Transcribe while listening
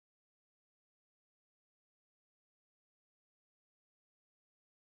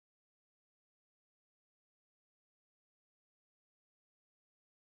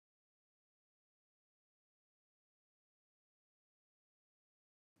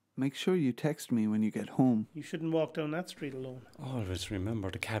Make sure you text me when you get home. You shouldn't walk down that street alone. Always remember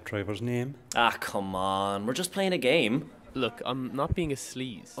the cab driver's name. Ah, come on. We're just playing a game. Look, I'm not being a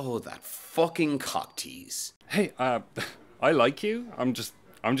sleaze. Oh, that fucking cock tease. Hey, I like you. I'm just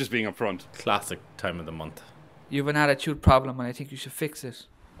being upfront. Classic time of the month. You have an attitude problem and I think you should fix it.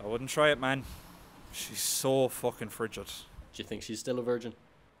 I wouldn't try it, man. She's so fucking frigid. Do you think she's still a virgin?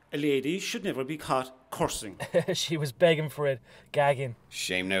 A lady should never be caught cursing. She was begging for it, gagging.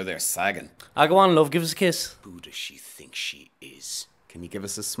 Shame now they're sagging. Ah, go on, love, give us a kiss. Who does she think she is? Can you give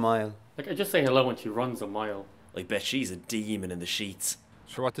us a smile? Like, I just say hello when she runs a mile. I bet she's a demon in the sheets.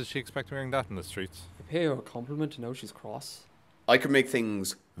 Sure, what did she expect wearing that in the streets? I pay her a compliment to know she's cross. I could make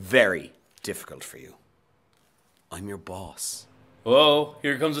things very difficult for you. I'm your boss. Whoa,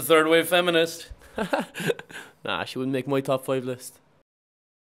 here comes a third wave feminist. Nah, she wouldn't make my top 5 list.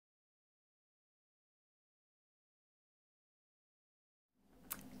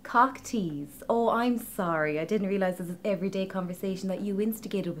 Cock tease. Oh, I'm sorry. I didn't realise this everyday conversation that you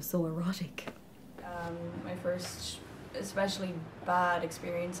instigated was so erotic. My first especially bad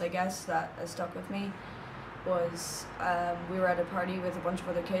experience, I guess, that has stuck with me was we were at a party with a bunch of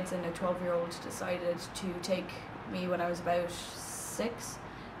other kids and a 12-year-old decided to take me when I was about 6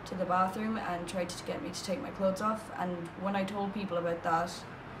 to the bathroom and tried to get me to take my clothes off. And when I told people about that,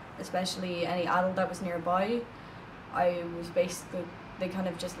 especially any adult that was nearby, I was basically, they kind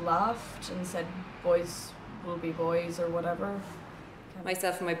of just laughed and said boys will be boys or whatever.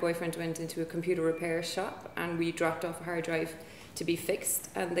 Myself and my boyfriend went into a computer repair shop and we dropped off a hard drive to be fixed,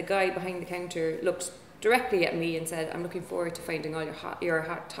 and the guy behind the counter looked directly at me and said, "I'm looking forward to finding all your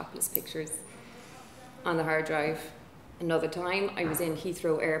hot topless pictures on the hard drive." Another time I was in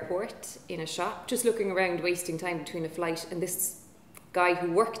Heathrow Airport in a shop just looking around wasting time between a flight, and this guy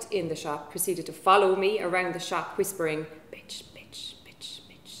who worked in the shop proceeded to follow me around the shop whispering bitch, bitch, bitch,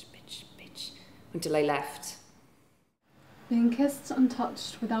 bitch, bitch, bitch until I left. Being kissed and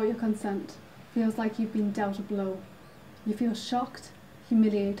touched without your consent feels like you've been dealt a blow. You feel shocked,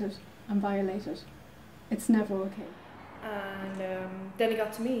 humiliated and violated. It's never okay. And then he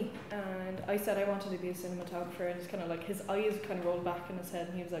got to me and I said I wanted to be a cinematographer, and it's kind of like his eyes kind of rolled back in his head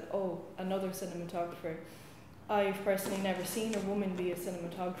and he was like, oh, another cinematographer. I've personally never seen a woman be a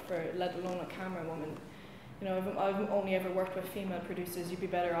cinematographer, let alone a camera woman. You know, I've only ever worked with female producers. You'd be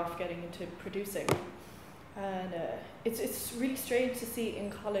better off getting into producing. And it's really strange to see in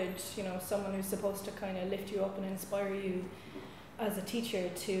college, you know, someone who's supposed to kind of lift you up and inspire you as a teacher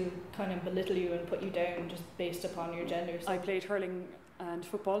to kind of belittle you and put you down just based upon your gender. I played hurling and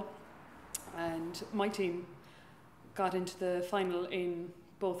football, and my team got into the final in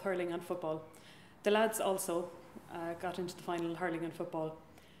both hurling and football. The lads also got into the final hurling and football.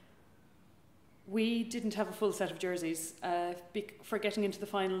 We didn't have a full set of jerseys. For getting into the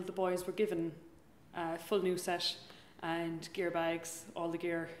final, the boys were given a full new set and gear bags, all the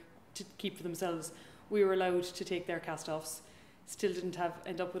gear to keep for themselves. We were allowed to take their cast-offs. Still didn't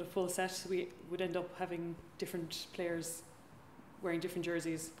end up with a full set. We would end up having different players wearing different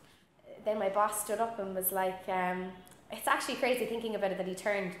jerseys. Then my boss stood up and was like, it's actually crazy thinking about it that he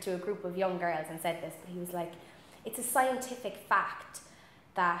turned to a group of young girls and said this, but he was like, it's a scientific fact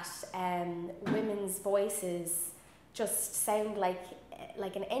that women's voices just sound like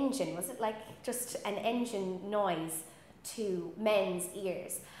an engine. Was it like just an engine noise to men's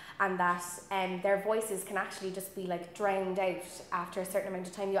ears? And that their voices can actually just be like drowned out after a certain amount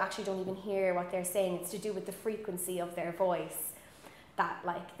of time. You actually don't even hear what they're saying. It's to do with the frequency of their voice, that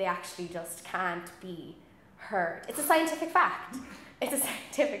like they actually just can't be heard. It's a scientific fact. It's a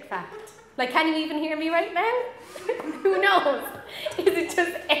scientific fact. Like, can you even hear me right now? Who knows? Is it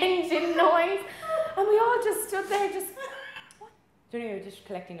just engine noise? And we all just stood there just, what? So anyway, I was just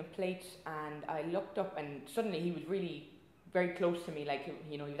collecting a plate and I looked up and suddenly he was really very close to me, like,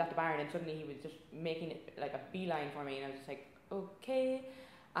 you know, he was at the bar and suddenly he was just making it like a beeline for me, and I was just like, okay.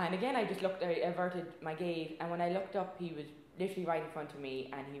 And again, I just looked, I averted my gaze, and when I looked up, he was literally right in front of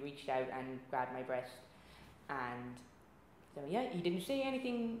me and he reached out and grabbed my breast. And so yeah, he didn't say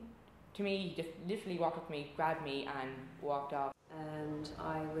anything to me, he just literally walked up to me, grabbed me and walked off. And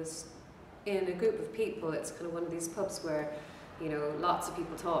I was in a group of people. It's kind of one of these pubs where, you know, lots of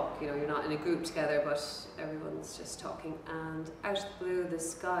people talk, you know, you're not in a group together, but everyone's just talking. And out of the blue,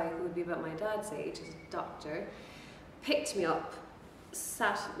 this guy who would be about my dad's age, is a doctor, picked me up,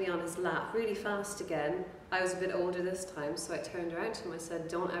 sat me on his lap really fast again. I was a bit older this time, so I turned around to him, I said,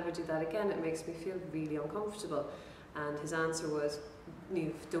 don't ever do that again, it makes me feel really uncomfortable. And his answer was,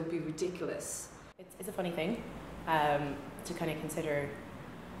 Niamh, don't be ridiculous. It's a funny thing to kind of consider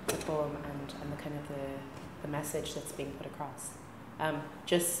the poem and the kind of the message that's being put across.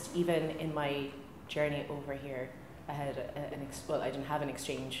 Just even in my journey over here, I had I didn't have an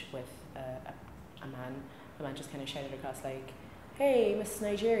exchange with a man. The man just kind of shouted across like, "Hey, Miss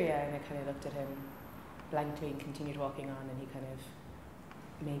Nigeria," and I kind of looked at him blankly and continued walking on, and he kind of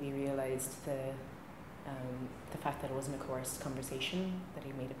maybe realised the fact that it wasn't a coerced conversation, that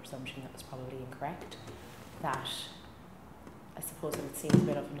he made a presumption that was probably incorrect, that I suppose it seems a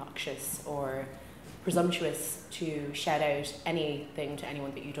bit obnoxious or presumptuous to shout out anything to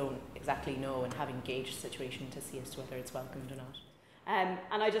anyone that you don't exactly know and have engaged the situation to see as to whether it's welcomed or not. And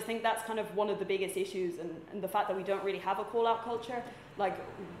I just think that's kind of one of the biggest issues, and the fact that we don't really have a call-out culture. Like,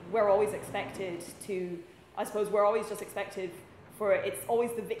 we're always expected to, I suppose we're always just expected for, it's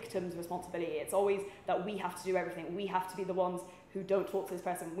always the victim's responsibility. It's always that we have to do everything. We have to be the ones who don't talk to this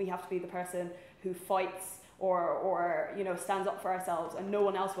person. We have to be the person who fights or you know, stands up for ourselves, and no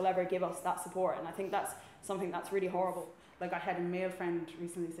one else will ever give us that support. And I think that's something that's really horrible. Like, I had a male friend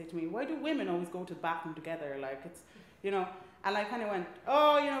recently say to me, "Why do women always go to the bathroom together? Like, it's, you know," and I kind of went,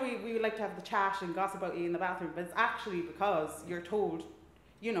 "Oh, you know, we like to have the chat and gossip about you in the bathroom," but it's actually because you're told,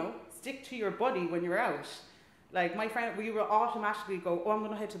 you know, stick to your buddy when you're out. Like, my friend, we will automatically go, "Oh, I'm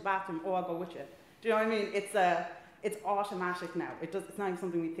going to head to the bathroom. Oh, I'll go with you." Do you know what I mean? It's automatic now. It's not even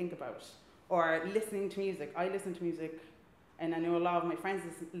something we think about. Or listening to music. I listen to music, and I know a lot of my friends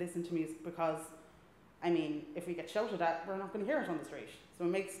listen to music because, I mean, if we get shouted at, we're not going to hear it on the street. So it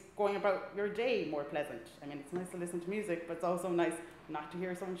makes going about your day more pleasant. I mean, it's nice to listen to music, but it's also nice not to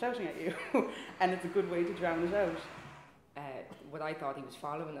hear someone shouting at you. And it's a good way to drown it out. What I thought he was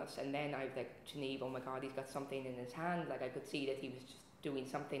following us, and then I was like, to Niamh, "Oh my God, he's got something in his hand." Like, I could see that he was just doing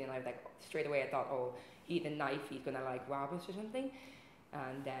something, and I was like, straight away I thought, oh, he had a knife, he's going to like rob us or something.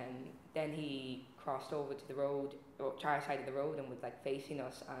 And then he crossed over to the road, or to our side of the road, and was like facing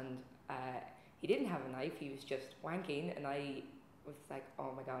us, and he didn't have a knife, he was just wanking, and I was like,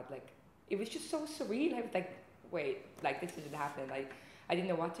 oh my God, like, it was just so surreal. I was like, wait, like, this isn't happening. Like, I didn't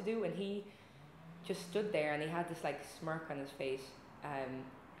know what to do, and he just stood there, and he had this like smirk on his face,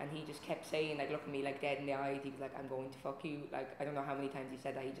 and he just kept saying, like, looking me like dead in the eyes, he was like, "I'm going to fuck you." Like, I don't know how many times he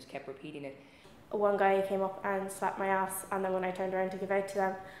said that, he just kept repeating it. One guy came up and slapped my ass, and then when I turned around to give out to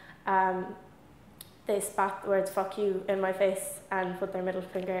them, they spat the words "fuck you" in my face and put their middle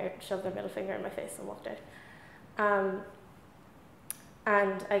finger, shoved their middle finger in my face and walked out.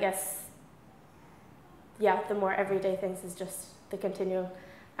 And I guess, yeah, the more everyday things is just the continual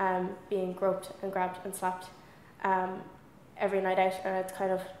being groped and grabbed and slapped every night out, and it's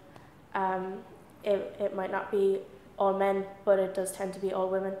kind of, it might not be all men, but it does tend to be all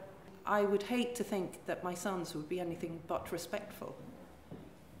women. I would hate to think that my sons would be anything but respectful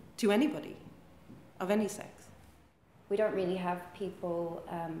to anybody of any sex. We don't really have people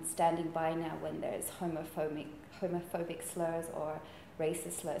standing by now when there's homophobic slurs or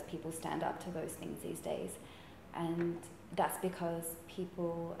racist slurs. People stand up to those things these days, and that's because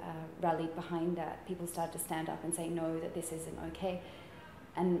people rallied behind that. People started to stand up and say no, that this isn't okay,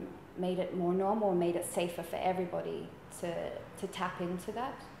 and made it more normal, made it safer for everybody to tap into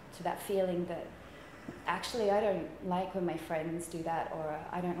that. To that feeling that actually I don't like when my friends do that, or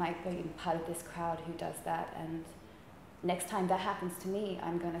I don't like being part of this crowd who does that, and next time that happens to me,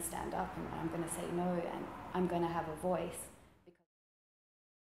 I'm going to stand up and I'm going to say no, and I'm going to have a voice.